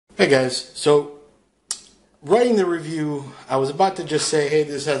Hey guys, so writing the review, I was about to just say, hey,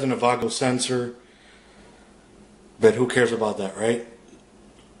 this has an Avago sensor, but who cares about that, right?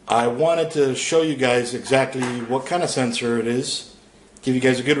 I wanted to show you guys exactly what kind of sensor it is, give you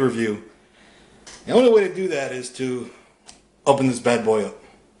guys a good review. The only way to do that is to open this bad boy up.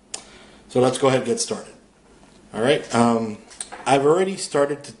 So let's go ahead and get started. Alright, I've already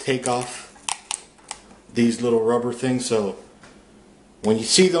started to take off these little rubber things, so when you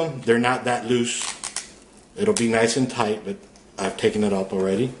see them, they're not that loose. It'll be nice and tight, but I've taken it up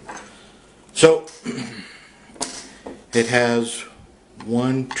already. So it has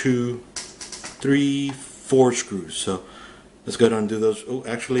 1, 2, 3, 4 screws. So let's go ahead and undo those. Oh,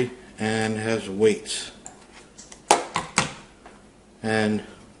 actually, and it has weights. And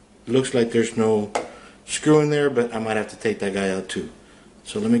looks like there's no screw in there, but I might have to take that guy out too.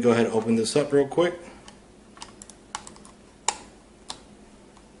 So let me go ahead and open this up real quick.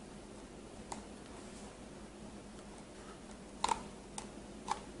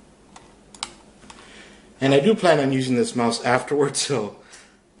 And I do plan on using this mouse afterwards, so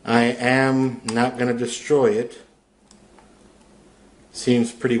I am not going to destroy it.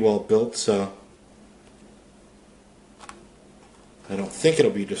 Seems pretty well built, so I don't think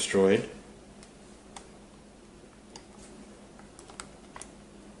it'll be destroyed.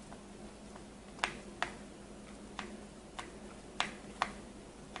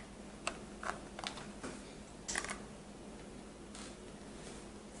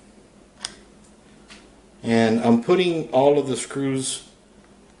 And I'm putting all of the screws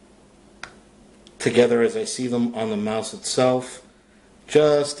together as I see them on the mouse itself,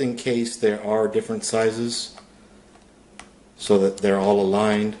 just in case there are different sizes, so that they're all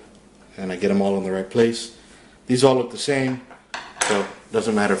aligned and I get them all in the right place. These all look the same, so it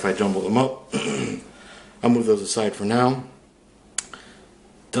doesn't matter if I jumble them up. I'll move those aside for now.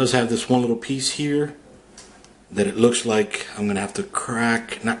 It does have this one little piece here that it looks like I'm going to have to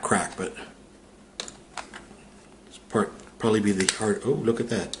crack, not crack, but probably be the hard. Oh, look at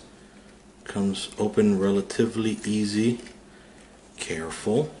that. Comes open relatively easy.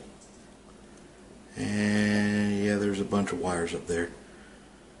 Careful. And yeah, there's a bunch of wires up there.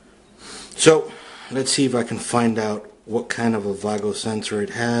 So let's see if I can find out what kind of a Avago sensor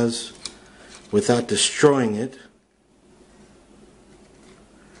it has without destroying it.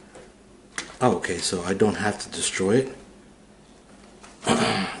 Oh, okay, so I don't have to destroy it.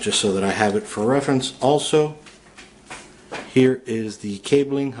 Just so that I have it for reference. Also, here is the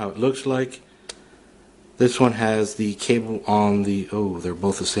cabling, how it looks like. This one has the cable on the, oh, they're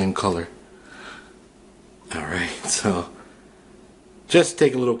both the same color. Alright, so just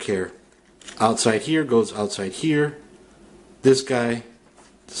take a little care. Outside here goes outside here. This guy,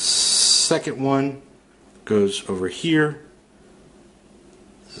 second one, goes over here.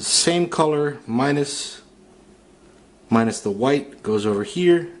 Same color, minus the white goes over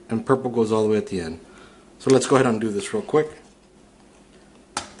here, and purple goes all the way at the end. So let's go ahead and do this real quick.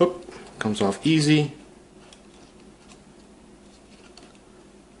 Boop, comes off easy.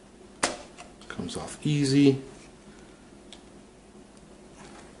 Comes off easy.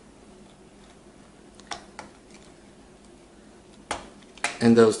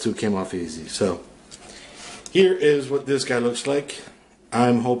 And those two came off easy. So here is what this guy looks like.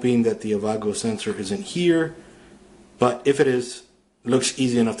 I'm hoping that the Avago sensor isn't here, but if it is, it looks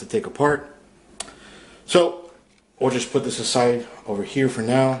easy enough to take apart. So we'll just put this aside over here for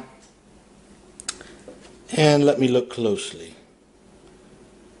now, and let me look closely.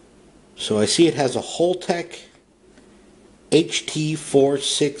 So I see it has a Holtec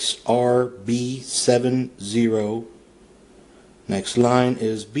HT46RB70. Next line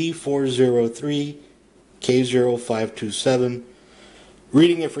is B403K0527.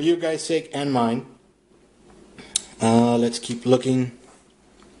 Reading it for you guys' sake and mine. Let's keep looking.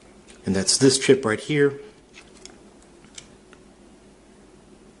 And that's this chip right here.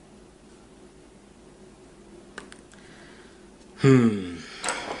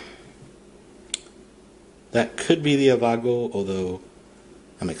 That could be the Avago, although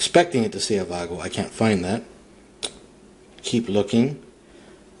I'm expecting it to say Avago. I can't find that. Keep looking.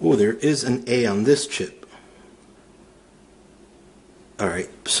 Oh, there is an A on this chip. Alright,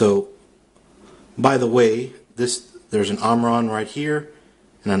 so by the way, there's an Omron right here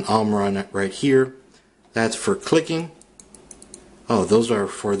and an Omron right here. That's for clicking. Oh, those are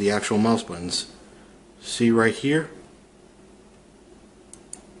for the actual mouse buttons. See right here?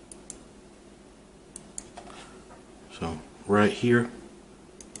 So right here,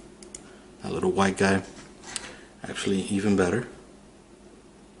 that little white guy, actually even better.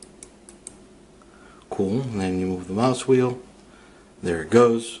 Cool. And then you move the mouse wheel. There it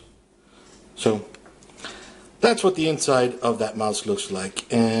goes. So that's what the inside of that mouse looks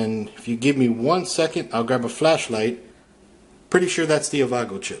like. And if you give me 1 second, I'll grab a flashlight. Pretty sure that's the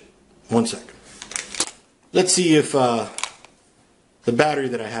Avago chip. 1 second. Let's see if the battery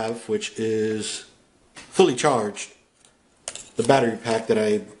that I have, which is fully charged, the battery pack that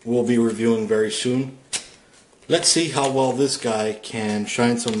I will be reviewing very soon. Let's see how well this guy can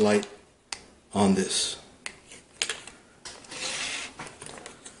shine some light on this.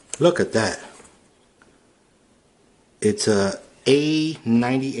 Look at that. It's a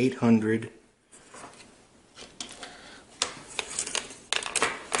A9800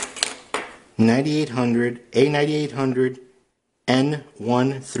 A9800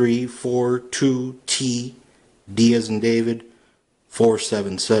 N1342T D as in David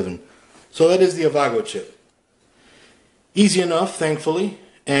 477. So that is the Avago chip. Easy enough, thankfully.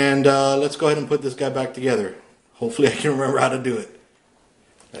 And let's go ahead and put this guy back together. Hopefully I can remember how to do it.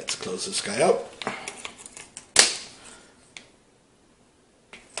 Let's close this guy up.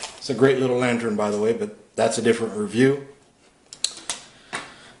 It's a great little lantern, by the way, but that's a different review.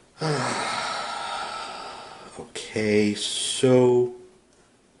 Okay, so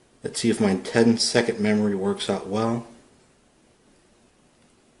let's see if my 10-second memory works out well.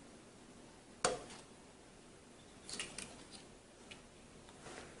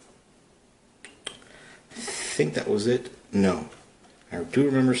 I think that was it. No. I do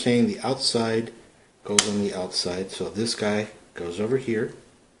remember saying the outside goes on the outside, so this guy goes over here.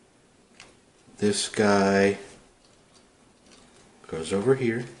 This guy goes over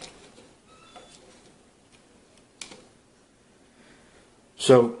here.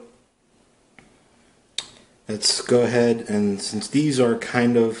 So let's go ahead, and since these are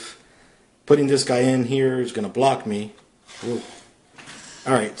kind of, putting this guy in here is going to block me.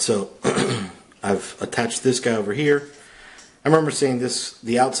 Alright, so I've attached this guy over here. I remember saying this,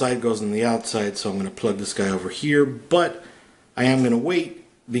 the outside goes on the outside, so I'm going to plug this guy over here, but I am going to wait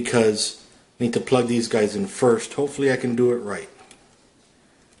because I need to plug these guys in first. Hopefully I can do it right.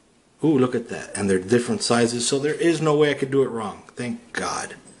 Ooh, look at that. And they're different sizes, so there is no way I could do it wrong. Thank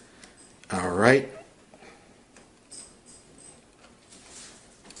God. Alright.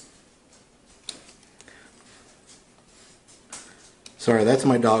 Sorry, that's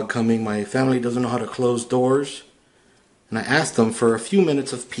my dog coming. My family doesn't know how to close doors. And I asked them for a few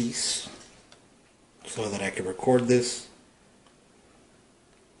minutes of peace so that I could record this.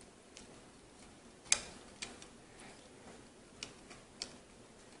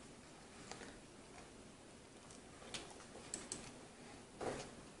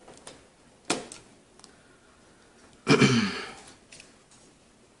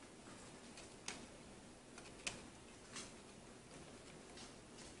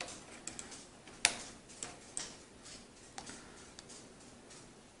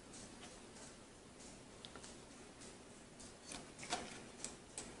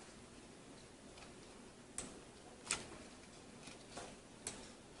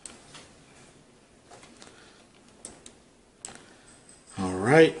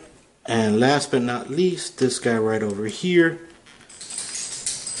 Alright, and last but not least, this guy right over here.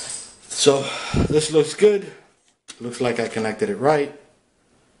 So this looks good. Looks like I connected it right.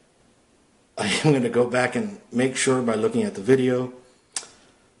 I am going to go back and make sure by looking at the video,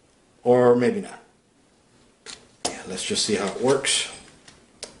 or maybe not. Yeah, let's just see how it works.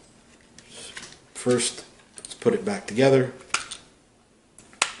 First, let's put it back together.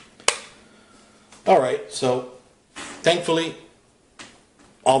 Alright, so thankfully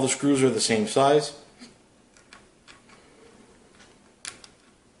all the screws are the same size.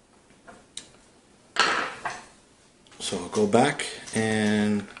 So I'll go back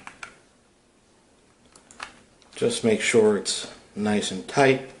and just make sure it's nice and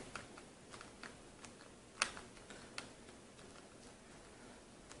tight.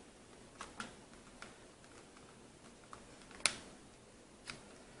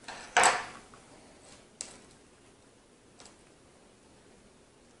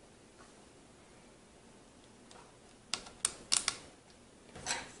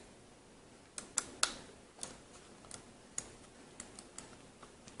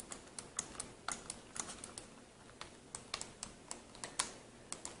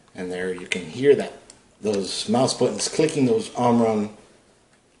 And there you can hear that, those mouse buttons clicking, those Omron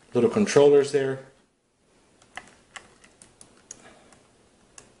little controllers there.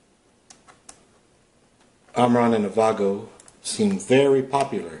 Omron and Avago seem very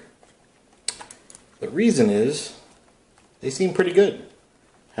popular. The reason is they seem pretty good.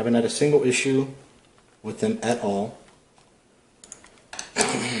 Haven't had a single issue with them at all.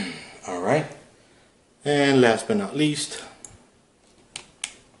 Alright. And last but not least,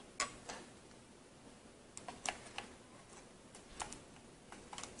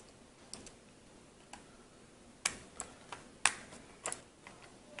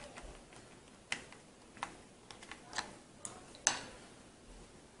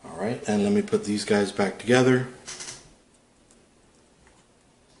 Alright, and let me put these guys back together.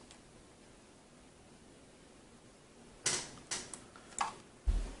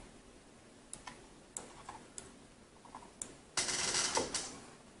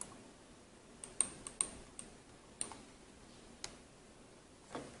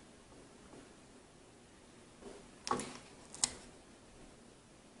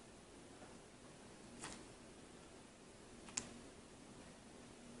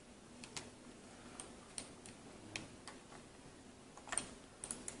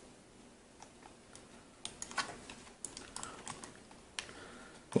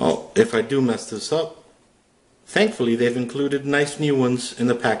 Well, if I do mess this up, thankfully they've included nice new ones in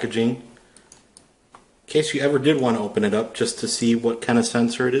the packaging. In case you ever did want to open it up just to see what kind of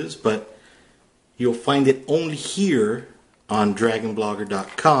sensor it is, but you'll find it only here on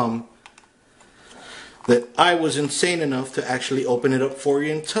dragonblogger.com that I was insane enough to actually open it up for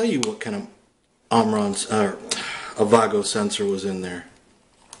you and tell you what kind of Omron's or Avago sensor was in there.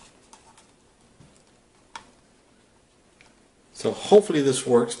 So hopefully this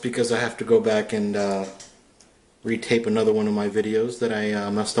works, because I have to go back and retape another one of my videos that I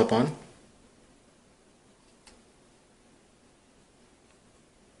messed up on.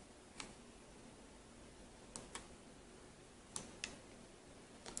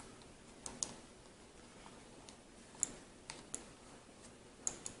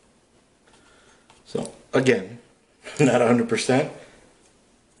 So again, not 100%,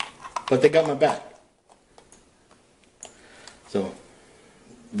 but they got my back. So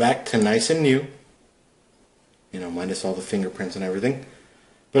back to nice and new, you know, minus all the fingerprints and everything,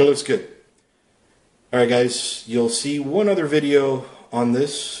 but it looks good. Alright guys, you'll see one other video on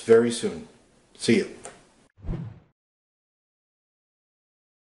this very soon. See ya.